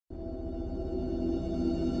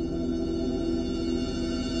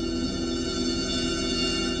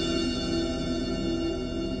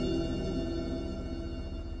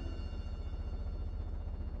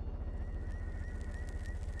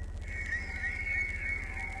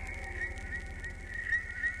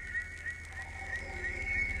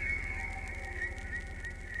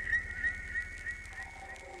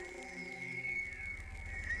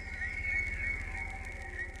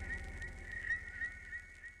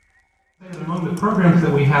programs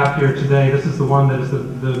that we have here today, this is the one that is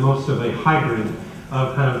the most of a hybrid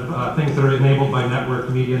of kind of things that are enabled by network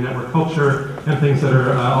media, network culture, and things that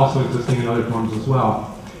are also existing in other forms as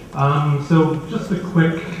well. So just a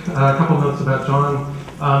quick couple notes about John.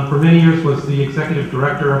 For many years was the executive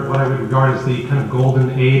director of what I would regard as the kind of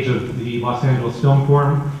golden age of the Los Angeles Film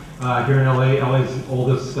Forum here in LA, LA's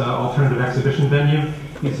oldest alternative exhibition venue.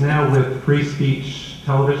 He's now with Free Speech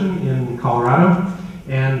Television in Colorado,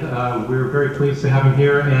 and we're very pleased to have him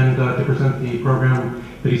here and to present the program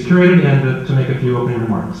that he's curated and to make a few opening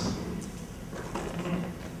remarks.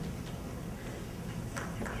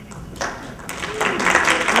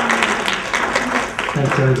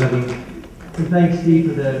 Thanks, everybody. And thanks,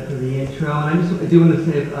 Steve, for the intro. And I do want to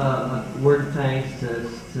say a word of thanks to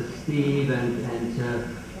Steve and to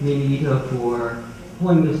Minito for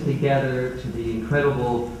pulling this together, to the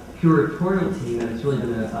incredible curatorial team that it's really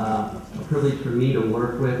been a privilege for me to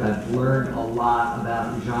work with. I've learned a lot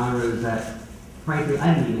about genres that, frankly,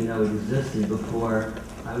 I didn't even know existed before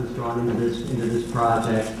I was drawn into this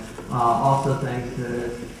project. Also, thanks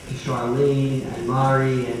to Charlene and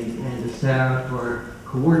Mari and to Sarah for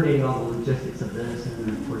coordinating all the logistics of this, and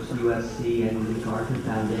of course USC and the Garton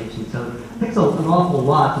Foundation. So it takes an awful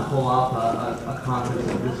lot to pull off a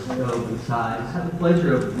conference of this scope and size. I had the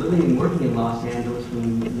pleasure of living and working in Los Angeles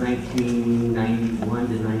from 1991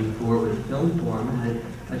 to 94 with the Film Forum. I had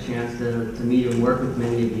a chance to meet and work with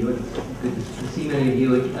many of you. It's good to see many of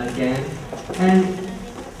you again. And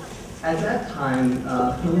at that time,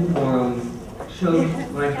 Film Forum showed,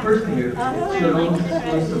 when I first came here, it showed almost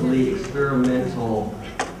exclusively experimental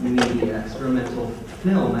media, experimental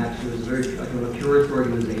film. Actually, it was very, like a purist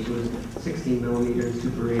organization. It was 16mm and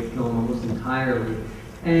Super 8 film almost entirely.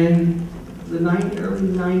 And the early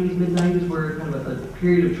 90s, mid-90s were kind of a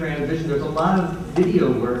period of transition. There was a lot of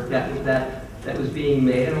video work that was being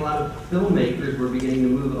made, and a lot of filmmakers were beginning to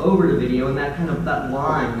move over to video, and that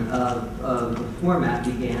line of the format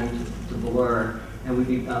began to blur. And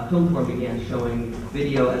Film Forum began showing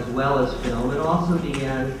video as well as film. It also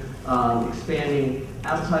began expanding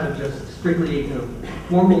outside of just strictly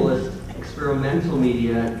formalist experimental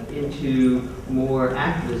media into more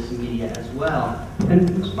activist media as well. And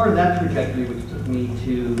it was part of that trajectory which took me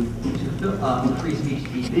to Free Speech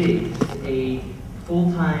TV, a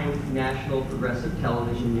full-time national progressive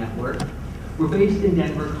television network. We're based in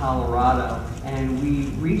Denver, Colorado, and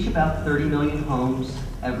we reach about 30 million homes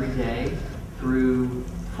every day through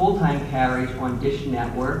full-time carriage on Dish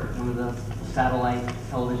Network, one of the satellite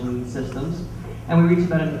television systems. And we reach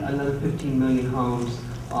about another 15 million homes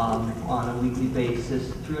on a weekly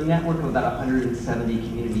basis through a network of about 170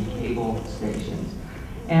 community cable stations.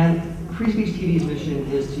 And Free Speech TV's mission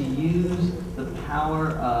is to use the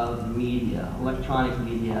power of media, electronic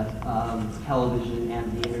media, television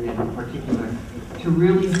and the internet in particular, to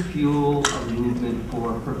really fuel a movement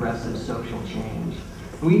for progressive social change.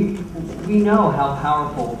 We know how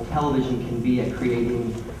powerful television can be at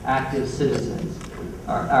creating active citizens,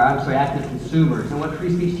 active consumers. And what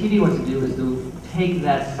Free Speech TV wants to do is to take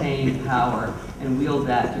that same power and wield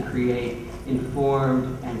that to create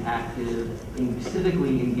informed and active and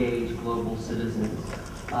civically engaged global citizens.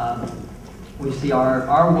 We see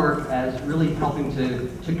our work as really helping to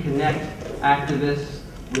connect activists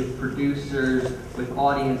with producers, with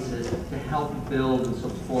audiences, to help build and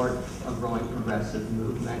support a growing progressive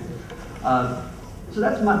movement. So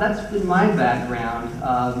that's been my background.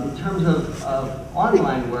 In terms of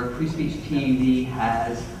online work, Free Speech TV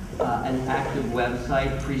has an active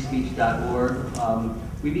website, freespeech.org.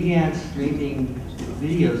 We began streaming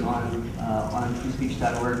videos on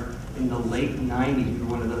freespeech.org in the late 90s. We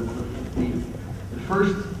were one of the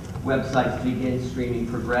first websites to begin streaming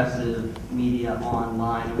progressive media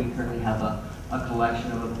online. And we currently have a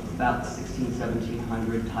collection of about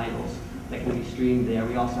 1,700 titles that can be streamed there.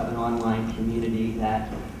 We also have an online community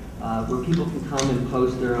that where people can come and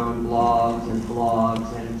post their own blogs, and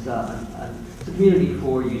it's a community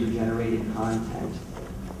for user-generated content.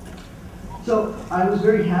 So I was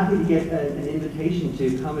very happy to get an invitation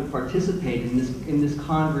to come and participate in this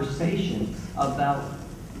conversation about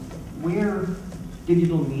where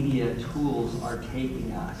digital media tools are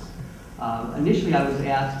taking us. Initially, I was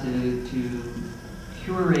asked to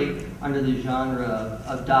curate under the genre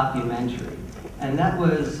of documentary, and that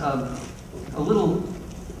was a little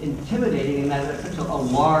intimidating in that it's such a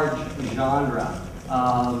large genre.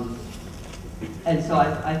 And so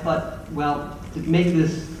I thought, well, to make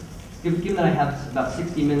this, given that I have about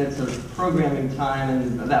 60 minutes of programming time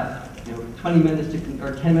and about 20 minutes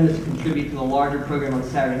or 10 minutes to contribute to the larger program on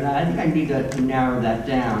Saturday night, I think I need to narrow that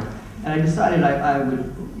down. And I decided I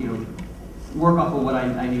would work off of what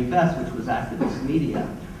I knew best, which was activist media.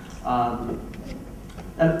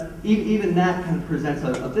 Even that kind of presents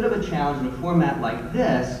a bit of a challenge in a format like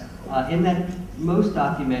this, in that most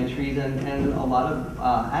documentaries and a lot of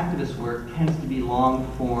activist work tends to be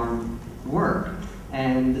long-form work.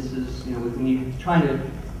 And this is, when you're trying to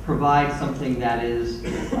provide something that is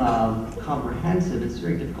comprehensive, it's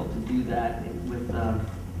very difficult to do that with a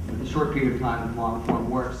short period of time of long-form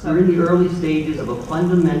work. So we're in the early stages of a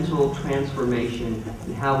fundamental transformation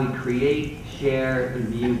in how we create, share, and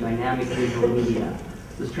view dynamic visual media.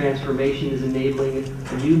 This transformation is enabling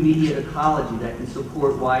a new media ecology that can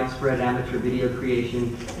support widespread amateur video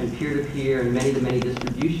creation and peer-to-peer and many-to-many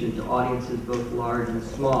distribution to audiences both large and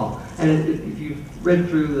small. And if you've read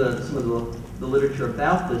through some of the literature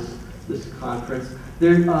about this conference,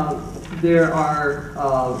 there are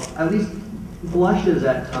at least blushes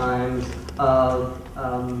at times of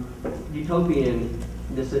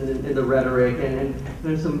utopianness in the rhetoric, and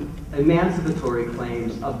there's some emancipatory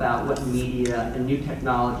claims about what media and new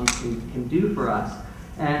technology can do for us.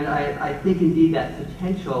 And I think indeed that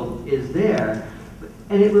potential is there.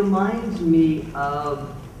 And it reminds me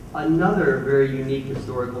of another very unique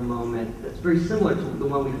historical moment that's very similar to the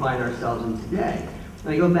one we find ourselves in today.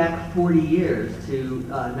 I go back 40 years to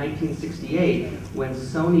 1968, when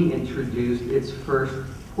Sony introduced its first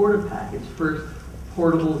Portapak, its first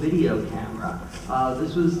portable video camera.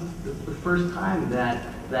 This was the first time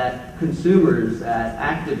that consumers, that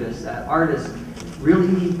activists, that artists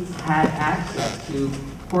really had access to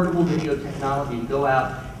portable video technology to go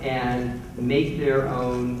out and make their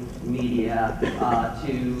own media,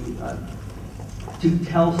 to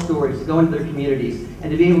tell stories, to go into their communities,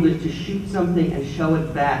 and to be able to shoot something and show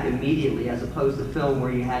it back immediately, as opposed to film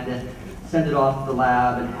where you had to send it off to the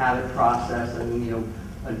lab and have it processed, and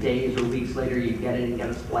days or weeks later you get it and get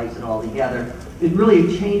to splice it all together. It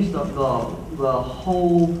really changed the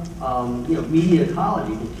whole media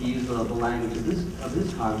ecology, to use the language of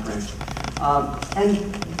this conference. And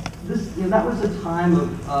that was a time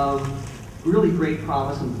of really great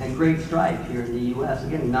promise and great strife here in the U.S.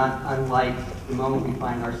 Again, not unlike the moment we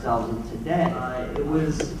find ourselves in today. It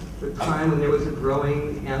was a time when there was a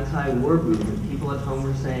growing anti-war movement. People at home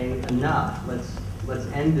were saying, enough, let's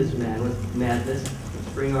end this madness, let's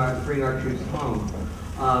bring our troops home.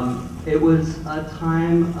 It was a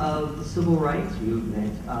time of the civil rights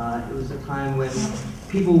movement. It was a time when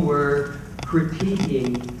people were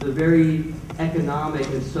critiquing the very economic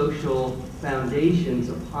and social foundations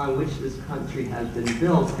upon which this country has been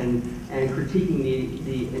built, and critiquing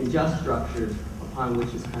the unjust structures upon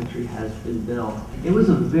which this country has been built. It was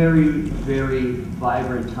a very, very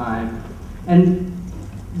vibrant time. And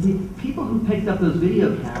the people who picked up those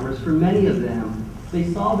video cameras, for many of them,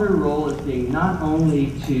 they saw their role as being not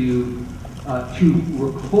only to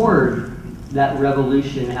record that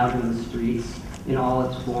revolution out in the streets in all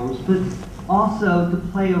its forms, but also to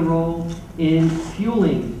play a role in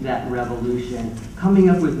fueling that revolution, coming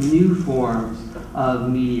up with new forms of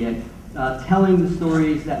media, telling the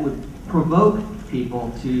stories that would provoke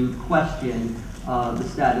people to question the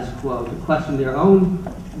status quo, to question their own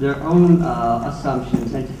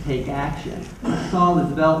assumptions, and to take action. I saw the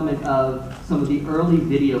development of some of the early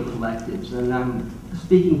video collectives, and I'm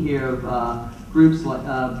speaking here of groups like,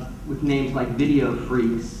 with names like Video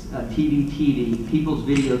Freaks, TV, People's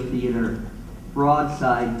Video Theater,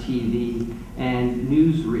 Broadside TV, and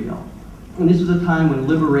Newsreel. And this was a time when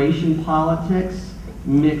liberation politics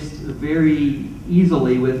mixed very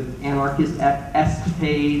easily with anarchist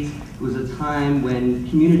escapades. It was a time when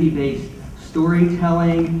community-based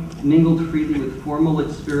storytelling mingled freely with formal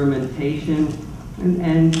experimentation.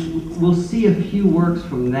 And we'll see a few works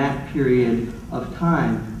from that period of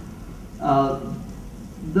time.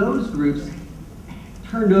 Those groups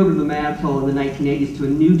turned over the mantle in the 1980s to a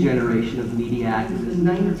new generation of media activists. In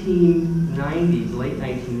the 1990s, late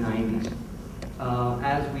 1990s,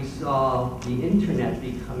 as we saw the internet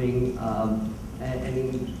becoming an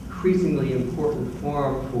increasingly important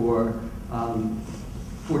forum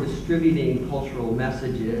for distributing cultural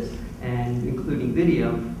messages, and including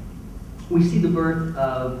video, we see the birth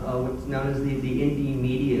of what's known as the indie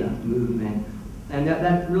media movement. And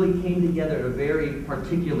that really came together at a very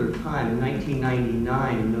particular time. In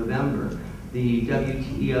 1999, in November, the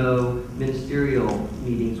WTO ministerial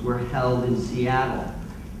meetings were held in Seattle.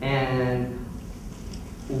 And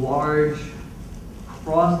large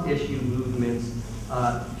cross-issue movements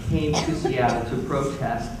came to Seattle to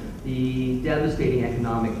protest the devastating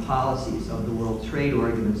economic policies of the World Trade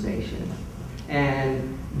Organization.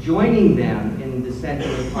 And joining them in descending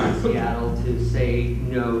upon Seattle to say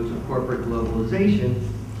no to corporate globalization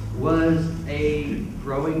was a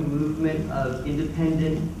growing movement of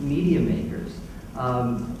independent media makers.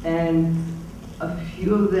 And a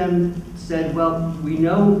few of them said, well, we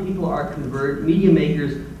know people are media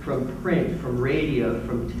makers from print, from radio,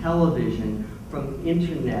 from television, from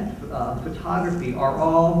internet, photography are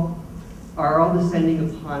all descending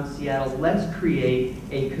upon Seattle. Let's create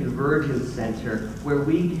a convergence center where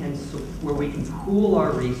we can pool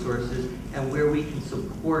our resources and where we can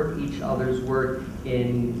support each other's work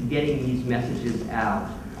in getting these messages out.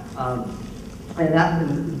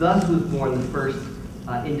 And thus was born the first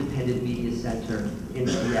independent media center in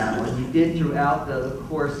Seattle. And you did throughout the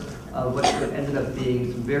course of what ended up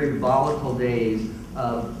being some very volatile days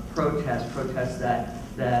of protests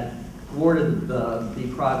that thwarted the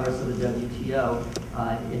progress of the WTO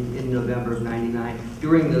in November of '99.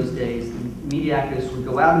 During those days, the media activists would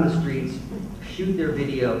go out in the streets, shoot their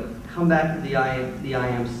video, come back to the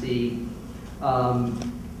IMC.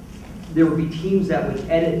 There would be teams that would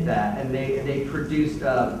edit that, and they produced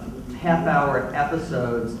half-hour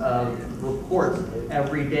episodes of reports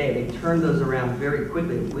every day. They turned those around very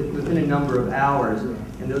quickly, within a number of hours,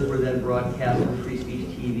 and those were then broadcast on Free Speech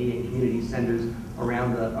TV and community centers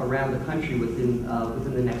around the country within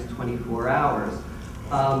the next 24 hours.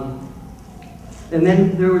 And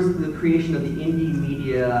then there was the creation of the Indie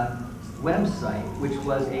Media website, which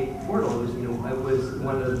was a portal. It was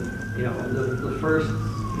one of the first,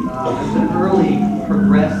 it was an early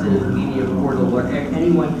progressive media portal where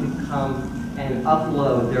anyone could come and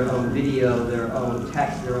upload their own video, their own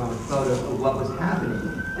text, their own photos of what was happening.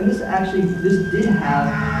 And this did have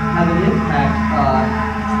an impact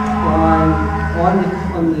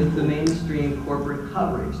on the mainstream corporate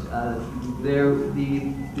coverage.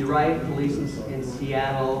 The riot police in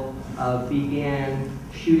Seattle began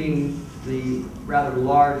shooting the rather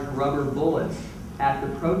large rubber bullets at the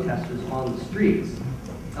protesters on the streets.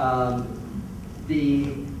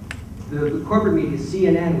 The corporate media,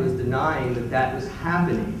 CNN, was denying that was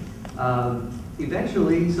happening.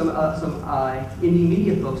 Eventually, some indie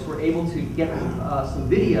media folks were able to get some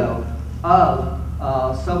video of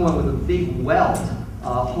someone with a big welt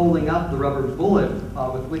holding up the rubber bullet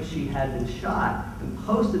with which she had been shot, and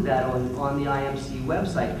posted that on the IMC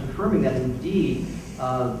website, confirming that indeed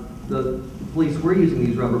the police were using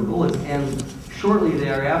these rubber bullets. And shortly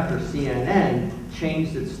thereafter, CNN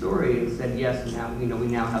changed its story and said, yes, now we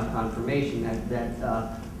now have confirmation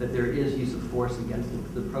that there is use of force against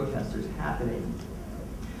the protesters happening.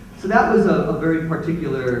 So that was a very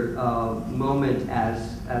particular moment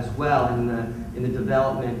as well in the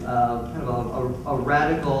development of kind of a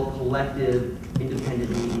radical, collective, independent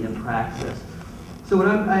media praxis. So what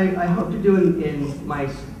I hope to do in my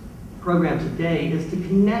program today is to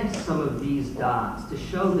connect some of these dots, to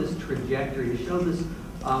show this trajectory, to show this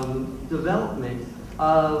development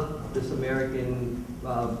of this American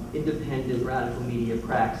independent radical media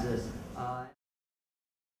praxis.